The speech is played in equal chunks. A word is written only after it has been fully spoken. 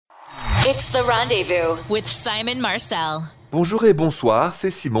It's The Rendezvous with Simon Marcel. Bonjour et bonsoir, c'est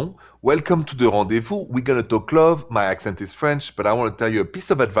Simon. Welcome to The Rendezvous. We're going to talk love. My accent is French, but I want to tell you a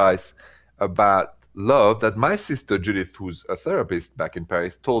piece of advice about love that my sister Judith, who's a therapist back in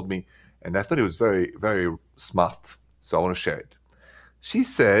Paris, told me, and I thought it was very, very smart. So I want to share it. She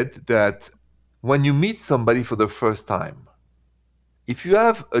said that when you meet somebody for the first time, if you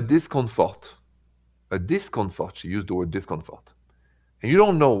have a discomfort, she used the word discomfort, and you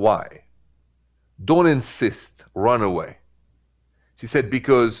don't know why, don't insist, run away. She said,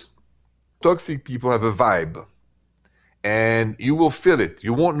 because toxic people have a vibe and you will feel it.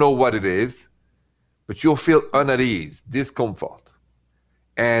 You won't know what it is, but you'll feel unease, discomfort.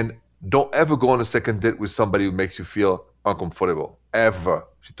 And don't ever go on a second date with somebody who makes you feel uncomfortable, ever,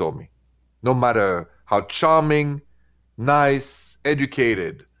 she told me. No matter how charming, nice,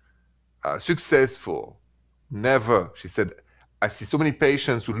 educated, successful, never. She said, I see so many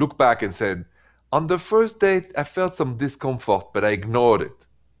patients who look back and said, on the first date, I felt some discomfort, but I ignored it.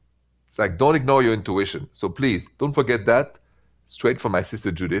 It's like, don't ignore your intuition. So please, don't forget that. Straight from my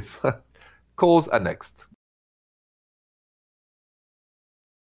sister Judith. Calls are next.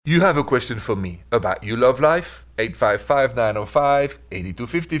 You have a question for me about You Love Life?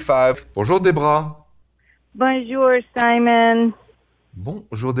 855-905-8255. Bonjour, Debra. Bonjour, Simon.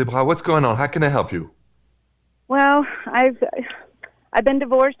 Bonjour, Debra. What's going on? How can I help you? Well, I've been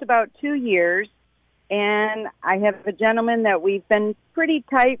divorced about 2 years, and I have a gentleman that we've been pretty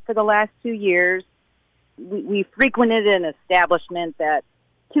tight for the last 2 years. We frequented an establishment that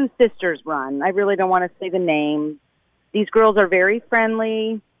two sisters run. I really don't want to say the name. These girls are very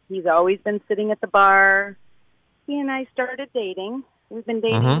friendly. He's always been sitting at the bar. He and I started dating. We've been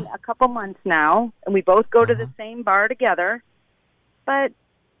dating a couple months now, and we both go to the same bar together. But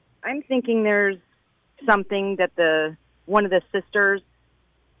I'm thinking there's something that one of the sisters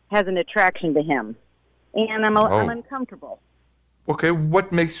has an attraction to him, and I'm uncomfortable. Okay,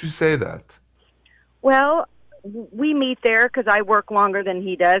 what makes you say that? Well, we meet there because I work longer than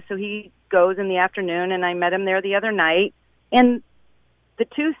he does, so he goes in the afternoon, and I met him there the other night. And the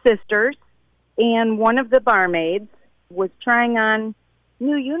two sisters and one of the barmaids was trying on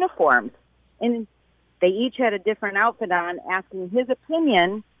new uniforms, and they each had a different outfit on, asking his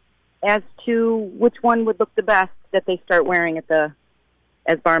opinion as to which one would look the best that they start wearing as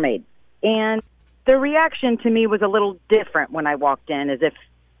barmaids. And the reaction to me was a little different when I walked in, as if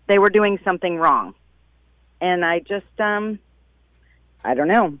they were doing something wrong. And I just, I don't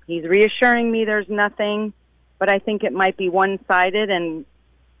know. He's reassuring me there's nothing, but I think it might be one-sided, and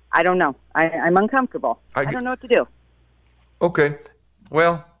I don't know. I'm uncomfortable. I don't know what to do. Okay.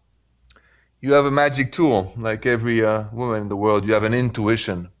 Well, you have a magic tool, like every woman in the world. You have an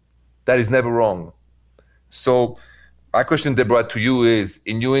intuition. That is never wrong. So my question, Deborah, to you is,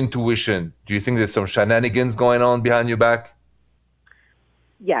 in your intuition, do you think there's some shenanigans going on behind your back?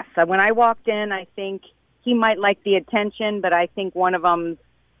 Yes. When I walked in, I think he might like the attention, but I think one of them's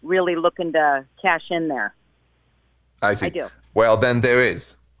really looking to cash in there. I see. I do. Well, then there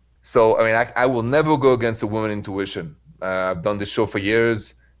is. So, I mean, I will never go against a woman's intuition. I've done this show for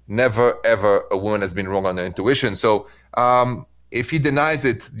years. Never, ever a woman has been wrong on their intuition. So if he denies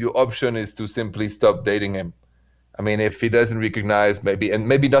it, your option is to simply stop dating him. I mean, if he doesn't recognize,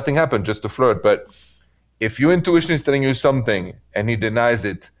 maybe nothing happened, just a flirt. But if your intuition is telling you something and he denies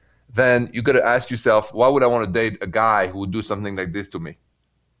it, then you got to ask yourself, why would I want to date a guy who would do something like this to me?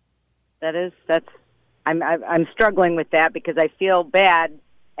 I'm struggling with that because I feel bad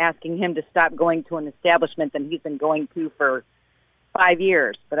asking him to stop going to an establishment that he's been going to for 5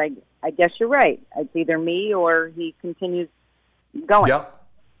 years. But I guess you're right. It's either me or he continues going. Yeah,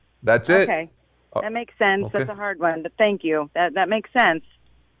 that's it. Okay. That makes sense. Okay. That's a hard one, but thank you. That makes sense.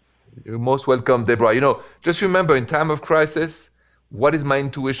 You're most welcome, Deborah. Just remember, in time of crisis, what is my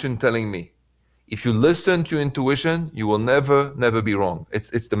intuition telling me? If you listen to your intuition, you will never, never be wrong.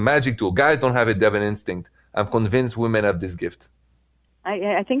 It's the magic tool. Guys don't have it, they have an instinct. I'm convinced women have this gift.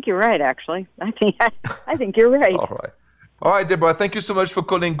 I think you're right, actually. I think you're right. All right, Deborah, thank you so much for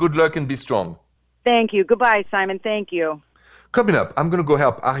calling. Good luck and be strong. Thank you. Goodbye, Simon. Thank you. Coming up, I'm going to go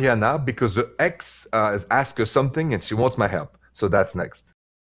help Ariana because her ex has asked her something and she wants my help. So that's next.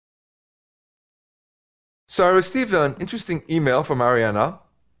 So I received an interesting email from Ariana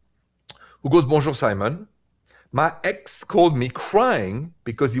who goes, Bonjour, Simon. My ex called me crying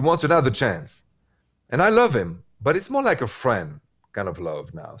because he wants another chance. And I love him, but it's more like a friend kind of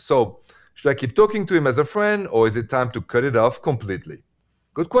love now. So should I keep talking to him as a friend, or is it time to cut it off completely?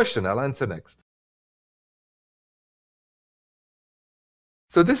 Good question. I'll answer next.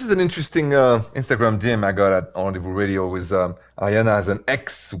 So this is an interesting Instagram DM I got at Rendezvous Radio with Ariana has an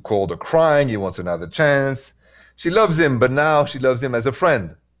ex who called her crying. He wants another chance. She loves him, but now she loves him as a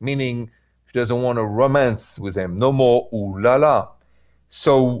friend, meaning she doesn't want a romance with him. No more ooh la la.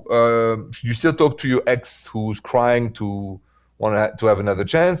 So should you still talk to your ex who's crying to to have another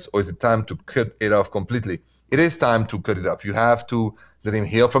chance, or is it time to cut it off completely? It is time to cut it off. You have to let him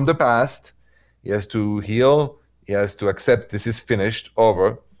heal from the past. He has to heal. He has to accept this is finished,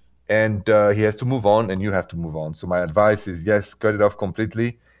 over, and he has to move on, and you have to move on. So my advice is yes, cut it off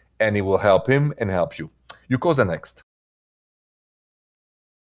completely, and it will help him and help you. You calls are next.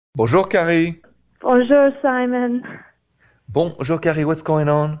 Bonjour, Carrie. Bonjour, Simon. Bonjour, Carrie. What's going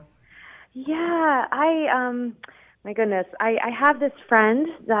on? Yeah, my goodness, I have this friend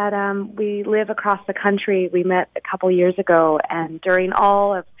that we live across the country. We met a couple years ago, and during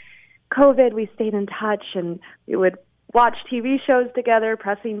all of COVID, we stayed in touch, and we would watch TV shows together,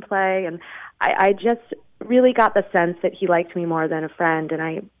 pressing play, and I just really got the sense that he liked me more than a friend, and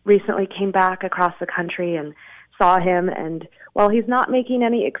I recently came back across the country and saw him, and while he's not making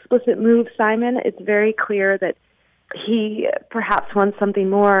any explicit moves, Simon, it's very clear that he perhaps wants something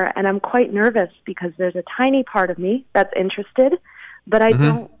more, and I'm quite nervous because there's a tiny part of me that's interested, but I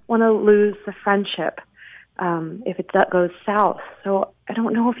don't want to lose the friendship if it goes south. So I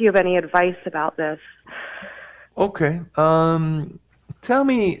don't know if you have any advice about this. Okay. Tell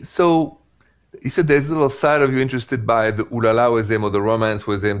me, so you said there's a little side of you interested by the ooh la la with him or the romance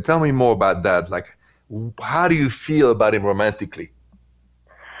with him. Tell me more about that. Like, how do you feel about him romantically?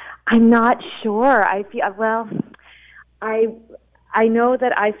 I'm not sure. I know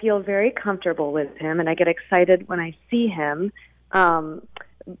that I feel very comfortable with him, and I get excited when I see him.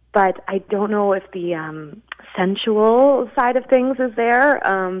 But I don't know if the sensual side of things is there.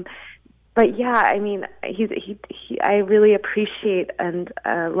 But yeah, I mean, I really appreciate and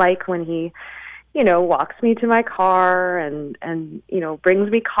like when he, walks me to my car and brings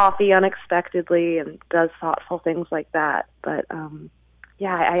me coffee unexpectedly and does thoughtful things like that. But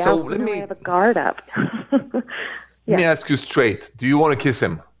yeah, I have a guard up. Let me ask you straight. Do you want to kiss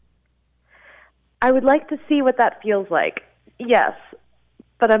him? I would like to see what that feels like. Yes,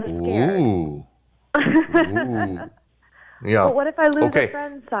 but I'm scared. Ooh. Ooh. Yeah. But what if I lose a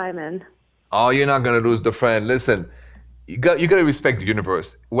friend, Simon? Oh, you're not going to lose the friend. Listen, you got to respect the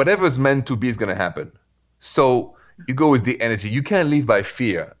universe. Whatever's meant to be is going to happen. So you go with the energy. You can't live by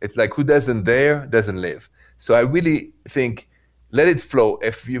fear. It's like who doesn't dare doesn't live. So I really think let it flow.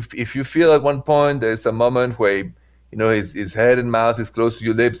 If you feel at one point there's a moment where his head and mouth is close to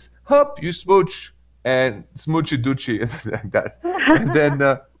your lips, hop, you smooch and smoochy doochie like that, and then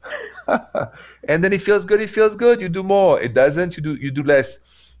and then it feels good. It feels good. You do more. It doesn't. You do less.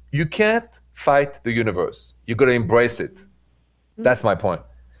 You can't fight the universe. You got to embrace it. That's my point.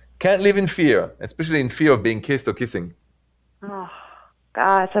 Can't live in fear, especially in fear of being kissed or kissing. Oh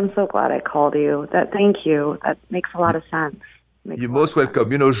gosh, I'm so glad I called you. Thank you. That makes a lot of sense. You're most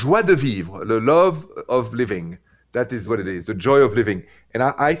welcome. Joie de vivre, the love of living. That is what it is, the joy of living. And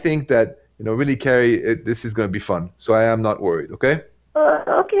I think that, really, Carrie, this is going to be fun. So I am not worried, okay?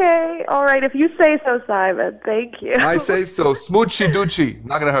 Okay. All right. If you say so, Simon. Thank you. I say so. Smoochy doochie.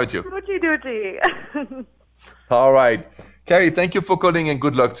 Not going to hurt you. Smoochy doochie. All right. Carrie, thank you for calling and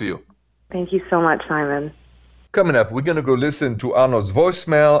good luck to you. Thank you so much, Simon. Coming up, we're going to go listen to Arnold's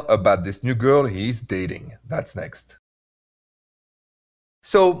voicemail about this new girl he's dating. That's next.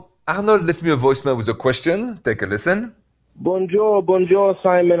 So Arnold left me a voicemail with a question. Take a listen. Bonjour,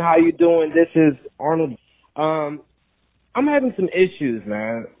 Simon. How you doing? This is Arnold. I'm having some issues,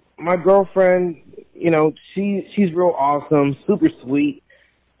 man. My girlfriend, she's real awesome, super sweet.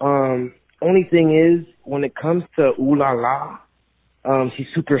 Only thing is, when it comes to ooh la la, she's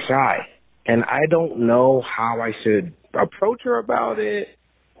super shy, and I don't know how I should approach her about it.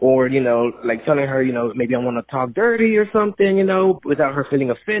 Or, like telling her, maybe I want to talk dirty or something, without her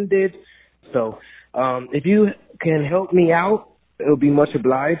feeling offended. So if you can help me out, it would be much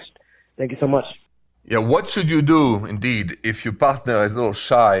obliged. Thank you so much. Yeah, what should you do, indeed, if your partner is a little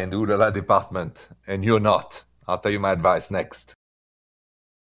shy in the ooh la la department and you're not? I'll tell you my advice next.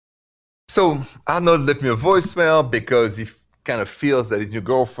 So Arnold left me a voicemail because he kind of feels that his new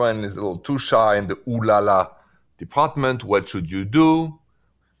girlfriend is a little too shy in the ooh la la department. What should you do?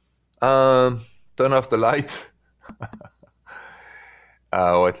 Turn off the light,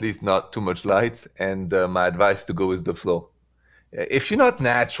 or at least not too much light. And my advice to go with the flow. If you're not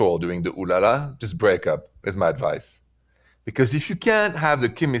natural doing the ooh la la, just break up, is my advice. Because if you can't have the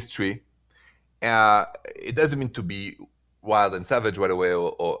chemistry, it doesn't mean to be wild and savage right away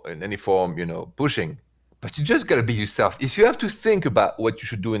or in any form, pushing. But you just got to be yourself. If you have to think about what you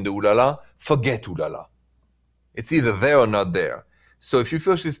should do in the ooh la la, forget ooh la la. It's either there or not there. So if you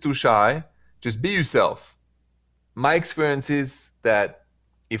feel she's too shy, just be yourself. My experience is that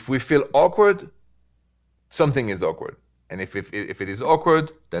if we feel awkward, something is awkward. And if it is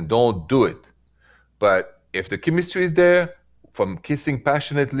awkward, then don't do it. But if the chemistry is there, from kissing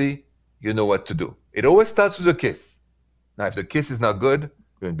passionately, you know what to do. It always starts with a kiss. Now, if the kiss is not good,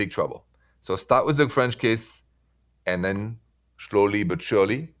 you're in big trouble. So start with a French kiss, and then slowly but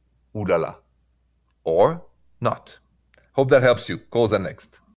surely, ooh la la. Or not. Hope that helps you. Calls are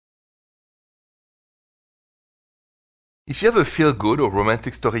next. If you have a feel-good or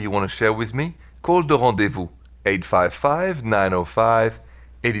romantic story you want to share with me, call the rendezvous,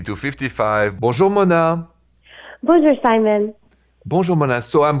 855-905-8255. Bonjour, Mona. Bonjour, Simon. Bonjour, Mona.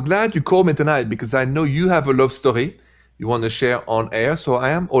 So I'm glad you called me tonight because I know you have a love story you want to share on air, so I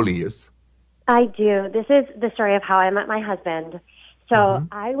am all ears. I do. This is the story of how I met my husband. So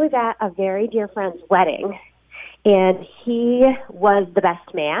I was at a very dear friend's wedding, and he was the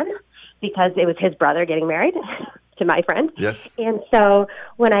best man because it was his brother getting married to my friend. Yes. And so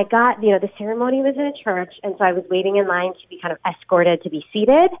when I got, the ceremony was in a church, and so I was waiting in line to be kind of escorted to be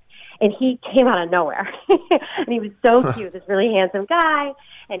seated, and he came out of nowhere. And he was so cute, this really handsome guy,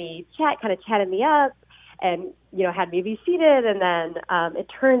 and he kind of chatted me up and, had me be seated. And then it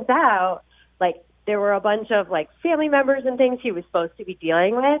turns out, there were a bunch of, family members and things he was supposed to be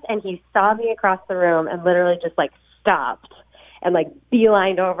dealing with, and he saw me across the room and literally just, stopped and,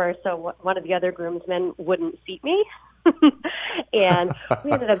 beelined over so one of the other groomsmen wouldn't seat me. And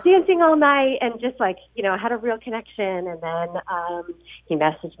we ended up dancing all night and just, had a real connection. And then he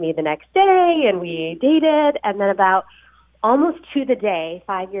messaged me the next day, and we dated. And then about almost to the day,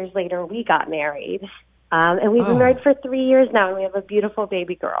 5 years later, we got married. And we've been married for 3 years now, and we have a beautiful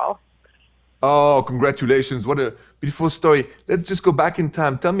baby girl. Oh, congratulations. What a beautiful story. Let's just go back in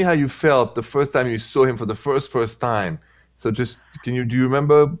time. Tell me how you felt the first time you saw him for the first time. So do you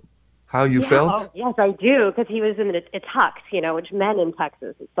remember how you felt? Oh, yes, I do, because he was in a tux, which men in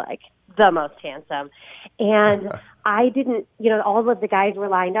Texas is the most handsome. And I didn't, all of the guys were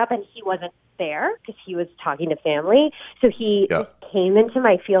lined up, and he wasn't there because he was talking to family. So he just came into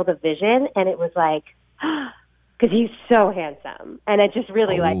my field of vision, and it was because he's so handsome. And it just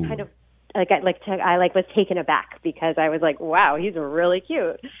really I was taken aback because I was wow, he's really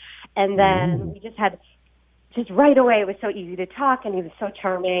cute. And then we just right away, it was so easy to talk, and he was so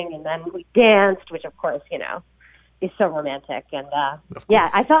charming. And then we danced, which of course, is so romantic. And I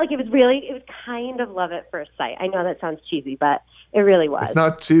felt like it was kind of love at first sight. I know that sounds cheesy, but it really was. It's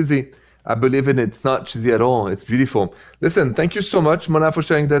not cheesy. I believe in it. It's not cheesy at all. It's beautiful. Listen, thank you so much, Mona, for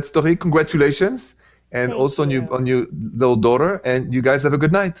sharing that story. Congratulations. And also on your little daughter. And you guys have a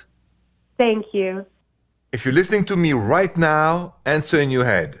good night. Thank you. If you're listening to me right now, answer in your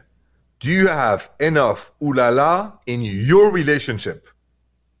head. Do you have enough ooh la la in your relationship?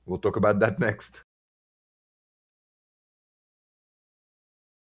 We'll talk about that next.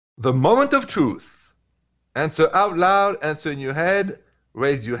 The moment of truth. Answer out loud, answer in your head,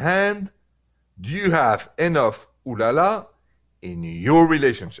 raise your hand. Do you have enough ooh la la in your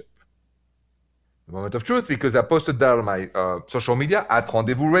relationship? The moment of truth, because I posted that on my social media at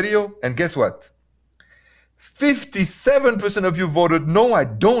Rendezvous Radio. And guess what? 57% of you voted no, I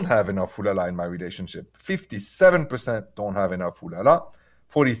don't have enough ooh la la in my relationship. 57% don't have enough ooh la la.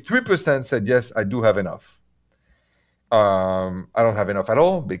 43% said yes, I do have enough. I don't have enough at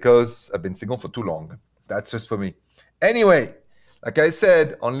all because I've been single for too long. That's just for me. Anyway, like I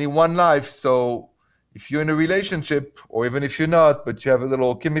said, only one life. So if you're in a relationship, or even if you're not, but you have a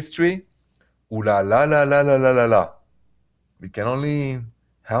little chemistry, ooh la la la la la la la la. We can only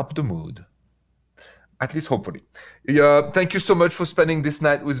help the mood. At least hopefully. Thank you so much for spending this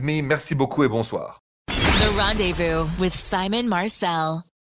night with me. Merci beaucoup et bonsoir. The Rendezvous with Simon Marcel.